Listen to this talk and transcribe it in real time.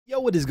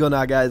What is going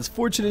on, guys?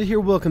 Fortunate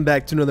here. Welcome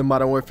back to another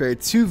Modern Warfare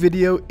 2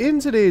 video. In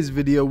today's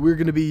video, we're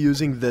going to be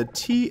using the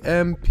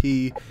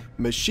TMP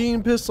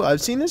machine pistol. I've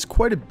seen this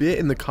quite a bit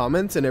in the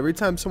comments, and every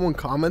time someone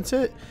comments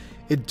it,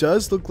 it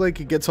does look like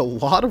it gets a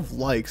lot of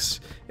likes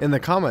in the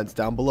comments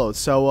down below.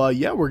 So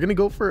yeah, we're going to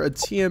go for a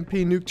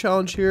TMP nuke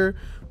challenge here.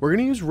 We're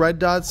going to use red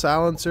dot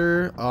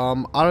silencer.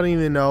 I don't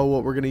even know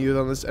what we're going to use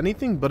on this.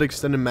 Anything but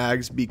extended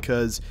mags,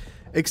 because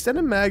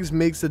extended mags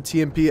makes the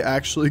TMP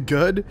actually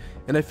good,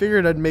 and I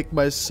figured I'd make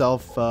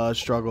myself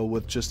struggle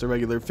with just a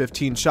regular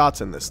 15 shots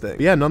in this thing.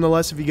 But yeah,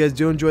 nonetheless, if you guys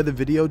do enjoy the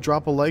video,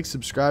 drop a like,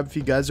 subscribe if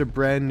you guys are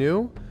brand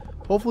new.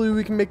 Hopefully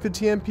we can make the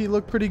TMP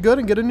look pretty good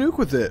and get a nuke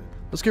with it.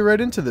 Let's get right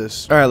into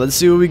this. Alright, let's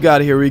see what we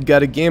got here. We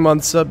got a game on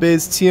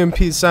subbase,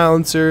 TMP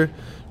silencer.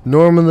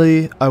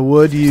 Normally, I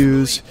would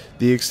use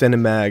the extended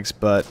mags,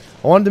 but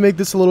I wanted to make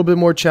this a little bit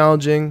more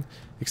challenging.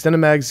 Extended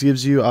mags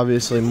gives you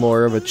obviously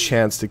more of a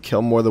chance to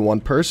kill more than one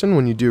person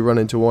when you do run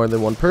into more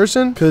than one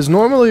person. Because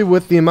normally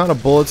with the amount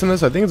of bullets in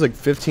this, I think it's like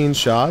 15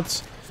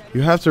 shots,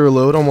 you have to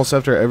reload almost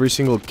after every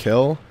single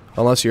kill,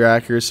 unless your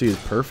accuracy is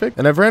perfect.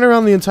 And I've ran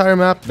around the entire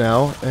map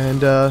now,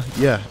 and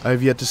yeah,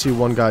 I've yet to see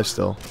one guy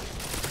still.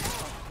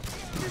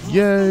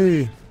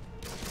 Yay!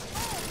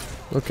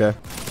 Okay.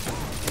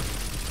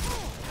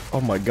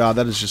 Oh my god,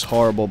 that is just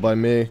horrible by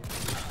me.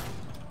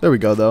 There we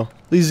go though.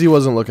 At least he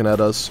wasn't looking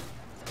at us.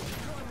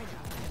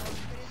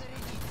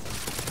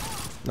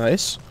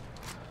 Nice.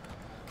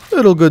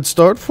 Little good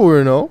start,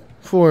 4-0.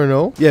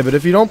 4-0. Yeah, but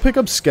if you don't pick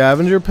up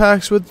scavenger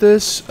packs with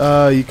this,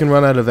 you can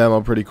run out of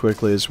ammo pretty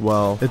quickly as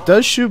well. It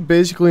does shoot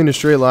basically in a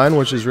straight line,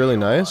 which is really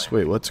nice.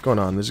 Wait, what's going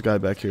on? There's a guy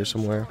back here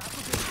somewhere.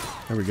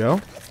 There we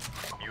go.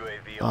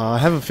 I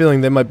have a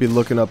feeling they might be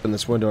looking up in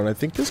this window, and I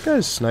think this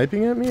guy's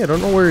sniping at me. I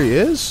don't know where he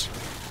is.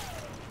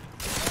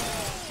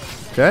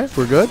 Okay,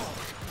 we're good.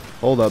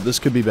 Hold up, this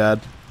could be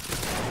bad.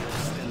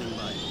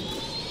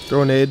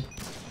 Throw a nade.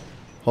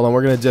 Hold on,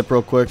 we're gonna dip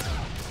real quick.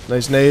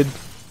 Nice nade.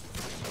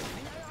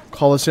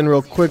 Call us in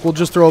real quick. We'll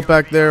just throw it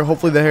back there.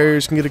 Hopefully the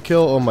Harriers can get a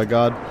kill. Oh my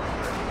god.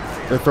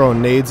 They're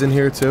throwing nades in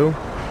here too.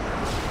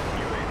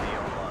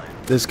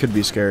 This could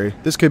be scary.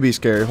 This could be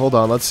scary. Hold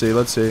on, let's see,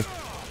 let's see.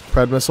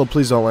 Pred missile,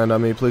 please don't land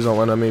on me. Please don't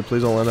land on me.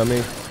 Please don't land on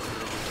me.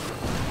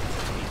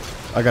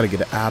 I gotta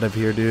get out of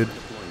here, dude.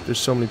 There's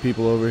so many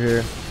people over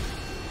here.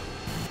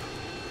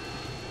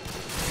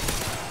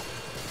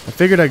 I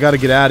figured I gotta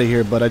get out of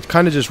here, but I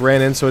kind of just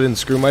ran in so I didn't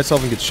screw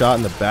myself and get shot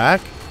in the back.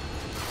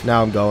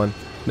 Now I'm going.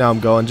 Now I'm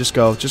going. Just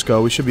go. Just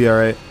go. We should be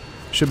alright.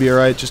 Should be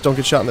alright. Just don't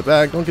get shot in the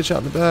back. Don't get shot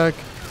in the back.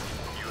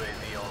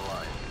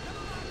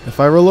 If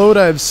I reload,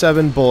 I have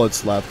 7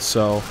 bullets left,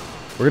 so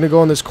we're gonna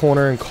go in this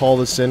corner and call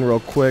this in real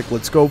quick.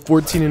 Let's go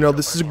 14-0.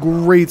 This is a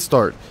great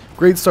start.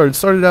 Great start. It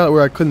started out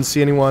where I couldn't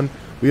see anyone.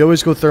 We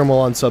always go thermal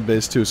on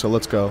subbase too, so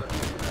let's go.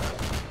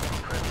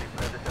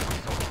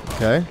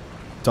 Okay.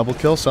 Double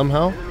kill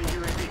somehow.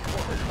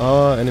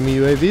 Enemy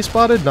UAV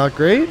spotted. Not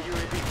great.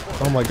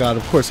 Oh my god,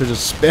 of course they're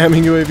just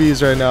spamming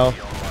UAVs right now.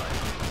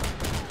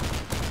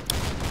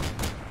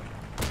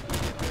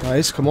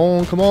 Nice, come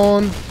on, come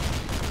on.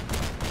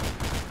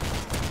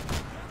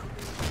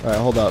 Alright,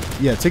 hold up.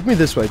 Yeah, take me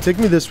this way. Take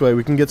me this way.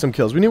 We can get some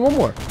kills. We need one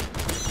more.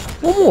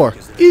 One more.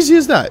 Easy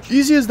as that.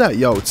 Easy as that.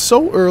 Yo, it's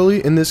so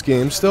early in this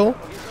game still.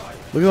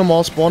 Look at them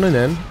all spawning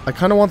in. I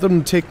kind of want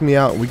them to take me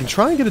out. We can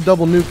try and get a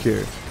double nuke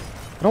here.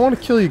 I don't want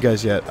to kill you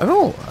guys yet. I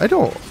don't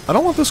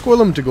want the score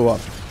limit to go up.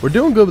 We're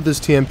doing good with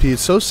this TMP.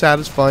 It's so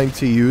satisfying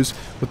to use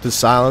with the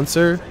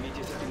silencer.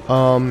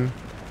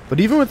 But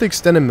even with the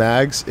extended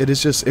mags, it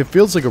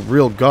feels like a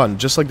real gun,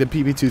 just like the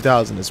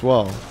PP2000 as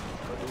well.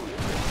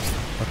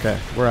 Okay,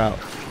 we're out.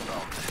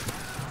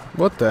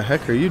 What the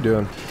heck are you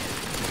doing?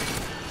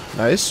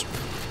 Nice.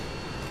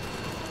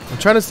 I'm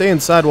trying to stay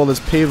inside while this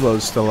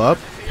Pavlo's still up.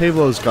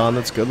 Pavlo's gone.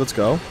 That's good. Let's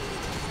go.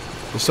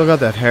 We still got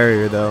that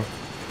Harrier though.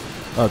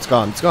 Oh, it's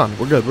gone. It's gone.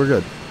 We're good. We're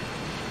good.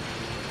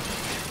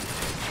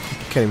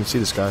 Can't even see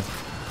this guy.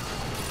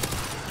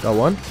 Got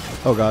one?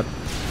 Oh, God.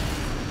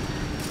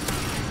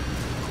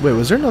 Wait,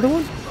 was there another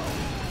one?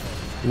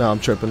 No, I'm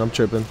tripping. I'm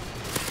tripping.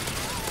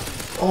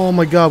 Oh,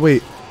 my God.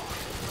 Wait.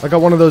 I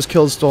got one of those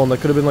kills stolen. That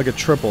could have been like a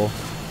triple.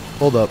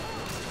 Hold up.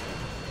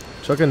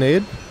 Chuck a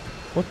nade?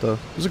 What the?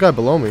 There's a guy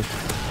below me.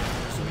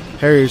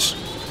 Harry's.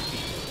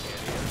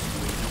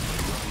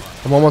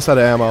 I'm almost out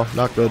of ammo.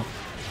 Not good.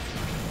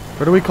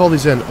 Where do we call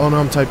these in? Oh no,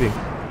 I'm typing.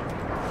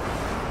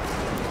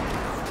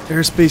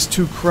 Airspace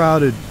too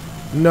crowded.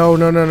 No,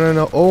 no, no, no,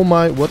 no. Oh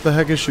my, what the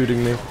heck is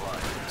shooting me?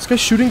 This guy's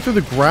shooting through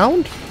the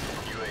ground?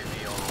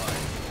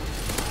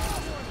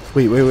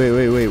 Wait. We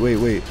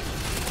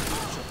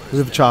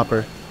have a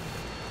chopper.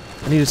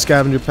 I need a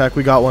scavenger pack.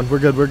 We got one. We're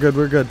good, we're good,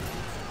 we're good.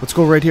 Let's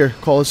go right here.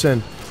 Call us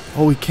in.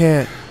 Oh, we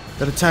can't.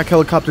 That attack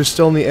helicopter's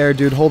still in the air,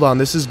 dude. Hold on.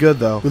 This is good,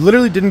 though. We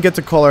literally didn't get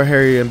to call our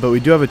Harrier in, but we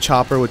do have a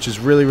chopper, which is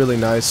really, really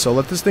nice. So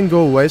let this thing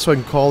go away so I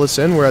can call this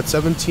in. We're at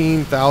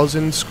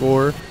 17,000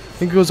 score. I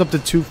think it goes up to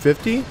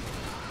 250.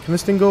 Can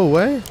this thing go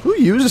away? Who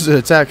uses an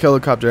attack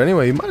helicopter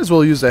anyway? You might as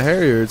well use the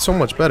Harrier. It's so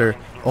much better.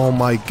 Oh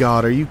my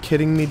god. Are you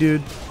kidding me,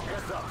 dude?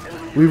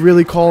 We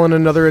really call in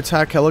another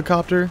attack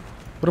helicopter?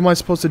 What am I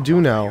supposed to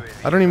do now?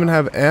 I don't even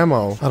have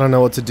ammo. I don't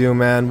know what to do,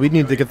 man. We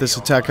need to get this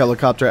attack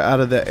helicopter out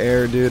of the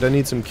air, dude. I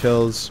need some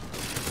kills.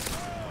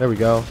 There we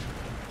go.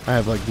 I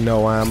have like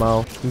no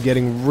ammo. I'm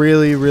getting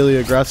really, really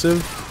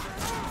aggressive.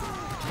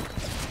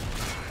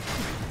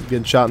 I'm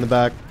getting shot in the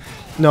back.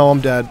 No,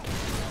 I'm dead.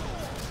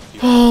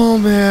 Oh,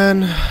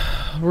 man.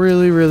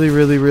 Really, really,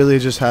 really, really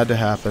just had to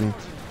happen.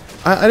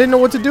 I didn't know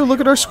what to do. Look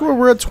at our score.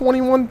 We're at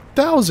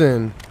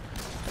 21,000.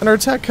 And our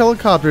attack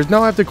helicopters.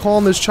 Now I have to call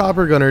in this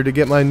chopper gunner to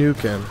get my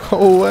nuke in.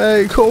 Go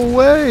away. Go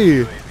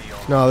away.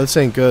 No, this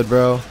ain't good,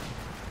 bro.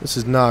 This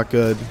is not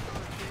good.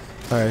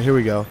 Alright, here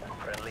we go.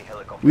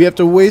 We have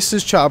to waste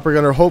this chopper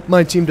gunner. Hope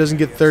my team doesn't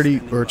get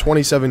 30 or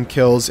 27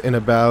 kills in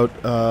about,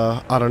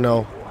 I don't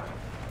know.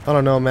 I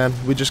don't know, man.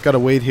 We just gotta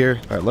wait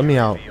here. Alright, let me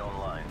out.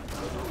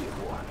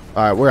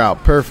 Alright, we're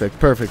out.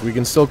 Perfect, perfect. We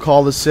can still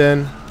call this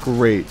in.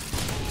 Great.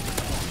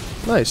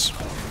 Nice.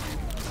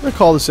 I'm gonna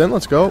call this in.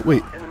 Let's go.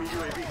 Wait.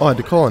 Oh, I had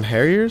to call in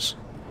Harriers?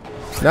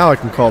 Now I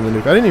can call the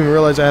nuke. I didn't even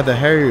realize I had the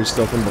Harriers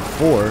still from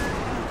before.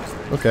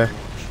 Okay.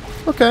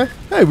 Okay.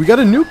 Hey, we got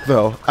a nuke,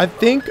 though. I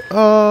think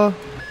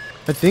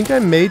I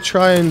may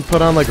try and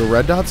put on, like, a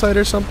red dot sight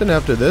or something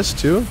after this,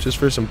 too. Just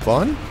for some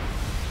fun.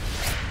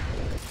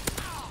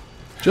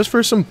 Just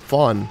for some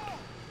fun.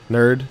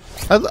 Nerd.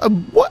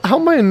 What? How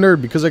am I a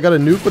nerd? Because I got a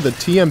nuke with a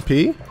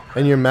TMP?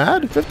 And you're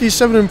mad?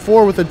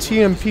 57-4 with a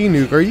TMP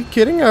nuke. Are you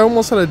kidding? I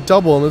almost had a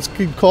double and this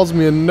kid calls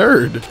me a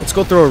nerd. Let's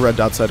go throw a red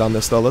dot sight on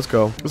this though. Let's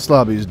go. This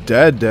lobby's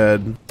dead.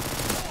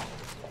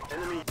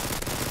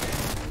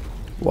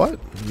 What?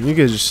 You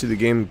guys just see the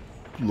game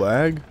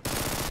lag?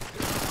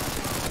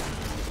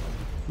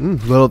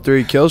 Little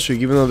 3 kill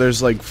streak even though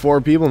there's like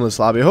 4 people in this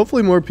lobby.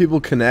 Hopefully more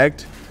people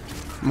connect.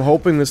 I'm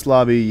hoping this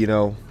lobby, you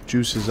know,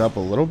 juices up a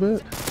little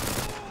bit.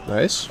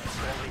 Nice.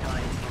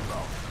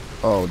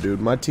 Oh, dude,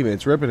 my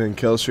teammate's ripping in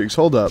kill streaks.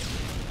 Hold up.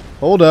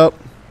 Hold up.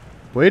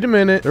 Wait a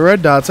minute. The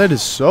red dot sight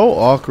is so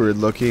awkward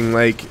looking.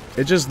 Like,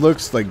 it just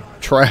looks like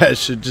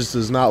trash. It just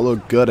does not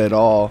look good at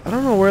all. I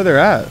don't know where they're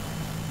at.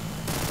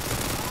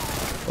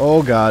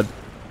 Oh, God.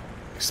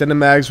 Extended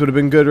mags would have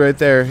been good right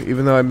there,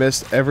 even though I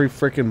missed every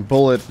freaking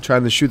bullet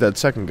trying to shoot that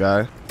second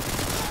guy.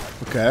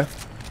 Okay.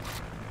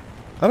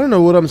 I don't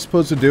know what I'm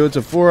supposed to do. It's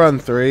a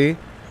 4-on-3.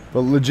 But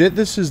legit,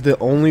 this is the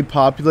only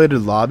populated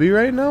lobby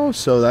right now,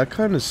 so that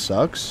kind of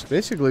sucks.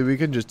 Basically, we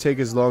can just take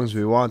as long as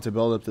we want to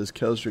build up this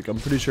kill streak. I'm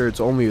pretty sure it's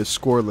only a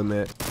score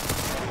limit.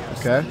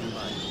 Okay?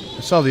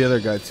 I saw the other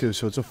guy too,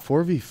 so it's a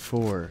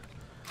 4v4.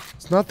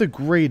 It's not the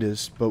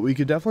greatest, but we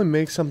could definitely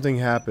make something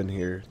happen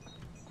here.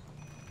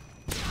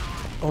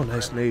 Oh,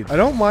 nice nade. I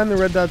don't mind the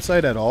red dot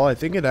sight at all. I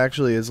think it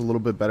actually is a little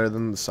bit better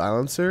than the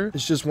silencer.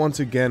 It's just, once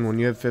again, when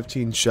you have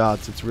 15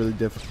 shots, it's really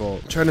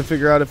difficult. I'm trying to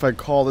figure out if I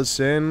call this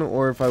in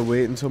or if I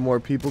wait until more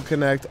people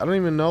connect. I don't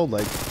even know.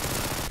 Like,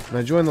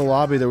 when I joined the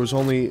lobby, there was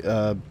only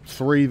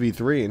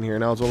 3v3 in here.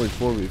 Now it's only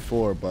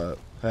 4v4, but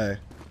hey.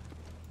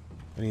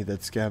 I need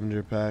that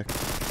scavenger pack.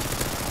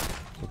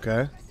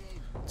 Okay.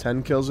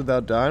 10 kills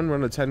without dying.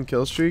 Run a 10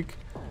 kill streak.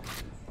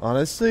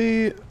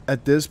 Honestly,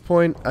 at this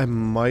point, I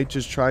might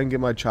just try and get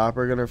my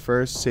chopper gunner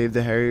first, save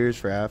the Harriers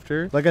for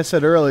after. Like I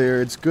said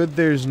earlier, it's good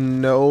there's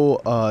no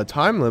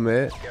time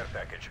limit.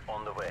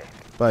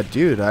 But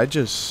dude, I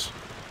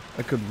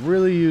could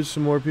really use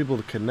some more people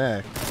to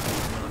connect.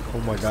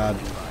 Oh my god.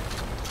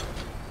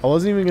 I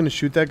wasn't even going to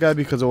shoot that guy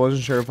because I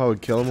wasn't sure if I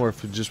would kill him or if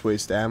it would just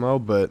waste ammo,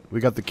 but we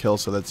got the kill,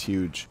 so that's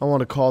huge. I want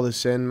to call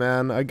this in,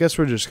 man. I guess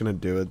we're just going to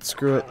do it.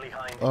 Screw it.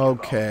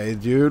 Okay,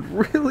 dude.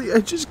 Really?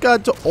 I just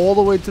got to all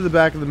the way to the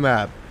back of the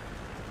map.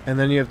 And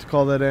then you have to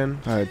call that in?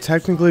 Alright,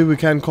 technically we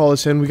can call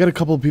this in. We got a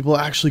couple of people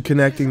actually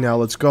connecting now.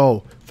 Let's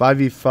go.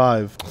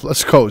 5v5.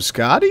 Let's go,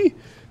 Scotty.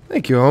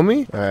 Thank you,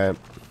 homie. Alright.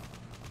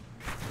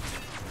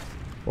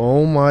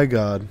 Oh my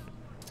god.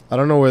 I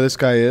don't know where this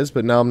guy is,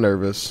 but now I'm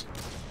nervous.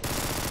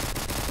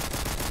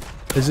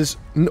 Is this...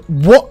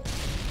 what?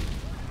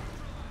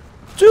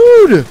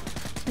 Dude!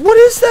 What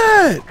is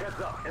that?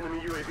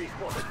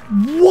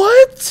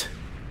 What?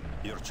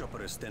 Your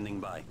chopper is standing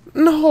by.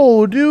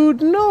 No,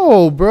 dude,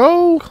 no,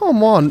 bro.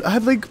 Come on. I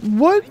like,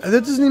 what?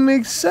 That doesn't even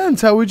make sense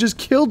how we just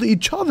killed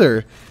each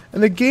other.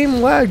 And the game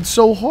lagged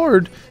so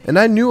hard, and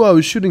I knew I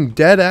was shooting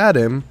dead at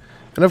him.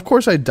 And of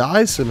course I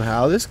die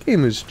somehow. This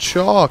game is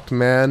chalked,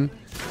 man.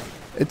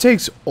 It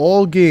takes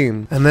all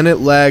game, and then it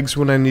lags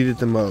when I need it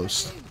the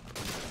most.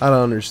 I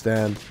don't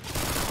understand.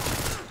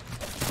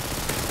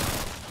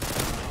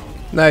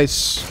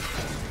 Nice.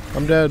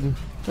 I'm dead.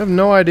 I have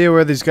no idea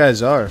where these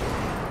guys are.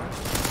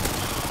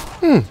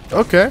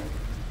 Okay.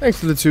 Thanks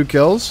for the 2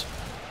 kills.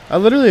 I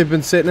literally have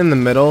been sitting in the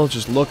middle,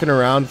 just looking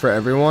around for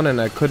everyone, and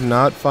I could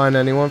not find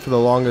anyone for the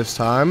longest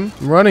time.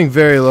 I'm running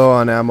very low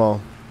on ammo.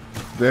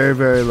 Very,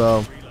 very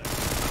low.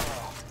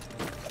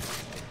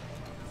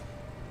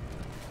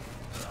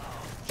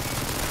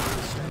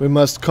 We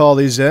must call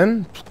these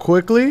in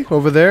quickly.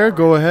 Over there,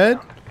 go ahead.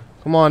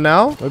 Come on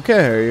now. Okay,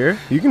 Harrier.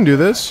 You can do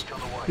this.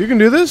 You can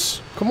do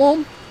this. Come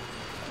on.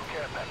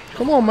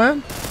 Come on,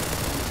 man.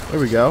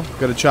 There we go.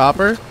 Got a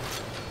chopper.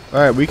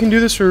 Alright, we can do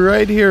this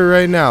right here,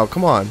 right now.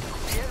 Come on.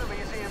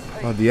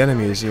 Oh, the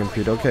enemy is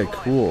EMP'd. Okay,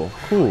 cool.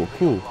 Cool,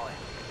 cool.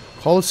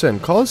 Call us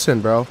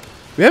in, bro.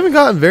 We haven't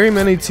gotten very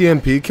many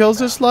TMP kills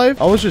this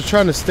life. I was just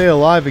trying to stay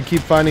alive and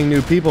keep finding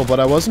new people, but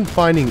I wasn't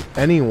finding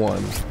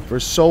anyone for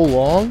so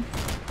long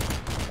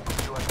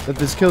that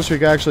this kill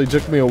streak actually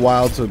took me a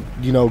while to,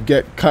 you know,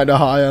 get kind of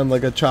high on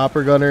like a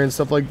chopper gunner and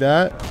stuff like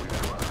that.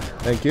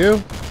 Thank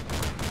you.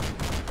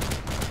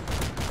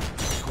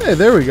 Hey,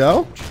 there we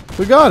go.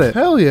 We got it.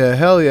 Hell yeah,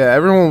 hell yeah.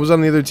 Everyone was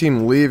on the other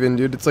team leaving,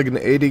 dude. It's like an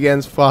 8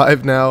 against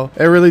 5 now.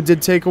 It really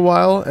did take a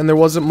while, and there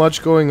wasn't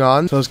much going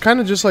on. So I was kind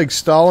of just like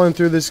stalling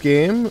through this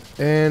game,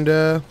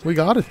 and we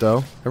got it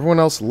though. Everyone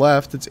else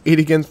left. It's 8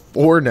 against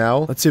 4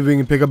 now. Let's see if we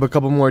can pick up a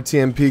couple more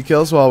TMP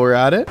kills while we're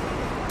at it.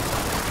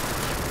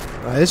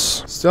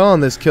 Nice. Still on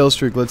this kill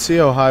streak. Let's see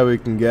how high we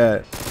can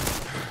get.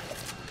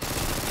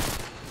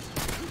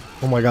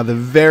 Oh my god, the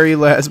very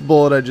last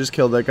bullet I just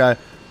killed that guy.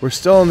 We're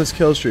still on this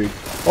kill streak.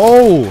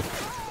 Oh!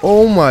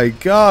 Oh my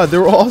god, they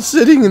were all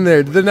sitting in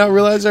there. Did they not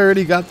realize I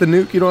already got the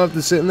nuke? You don't have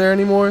to sit in there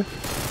anymore?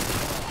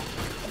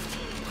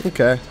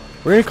 Okay.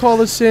 We're gonna call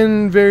this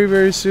in very,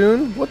 very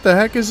soon. What the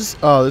heck is this?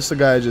 Oh, this is the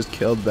guy I just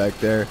killed back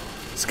there.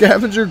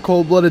 Scavenger,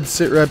 cold-blooded,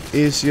 sit-rep,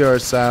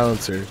 ACR,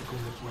 silencer.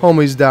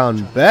 Homie's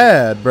down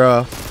bad,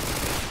 bro.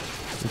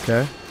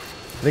 Okay.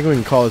 I think we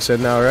can call this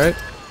in now, right?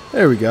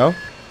 There we go.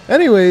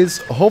 Anyways,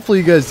 hopefully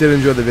you guys did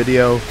enjoy the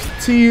video.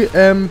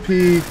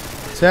 TMP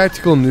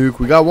tactical nuke.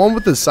 We got one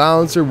with the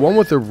silencer, one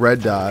with the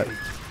red dot.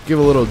 Give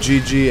a little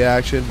GG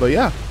action. But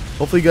yeah,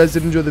 hopefully you guys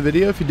did enjoy the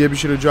video. If you did, be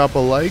sure to drop a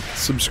like,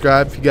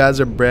 subscribe if you guys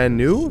are brand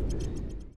new,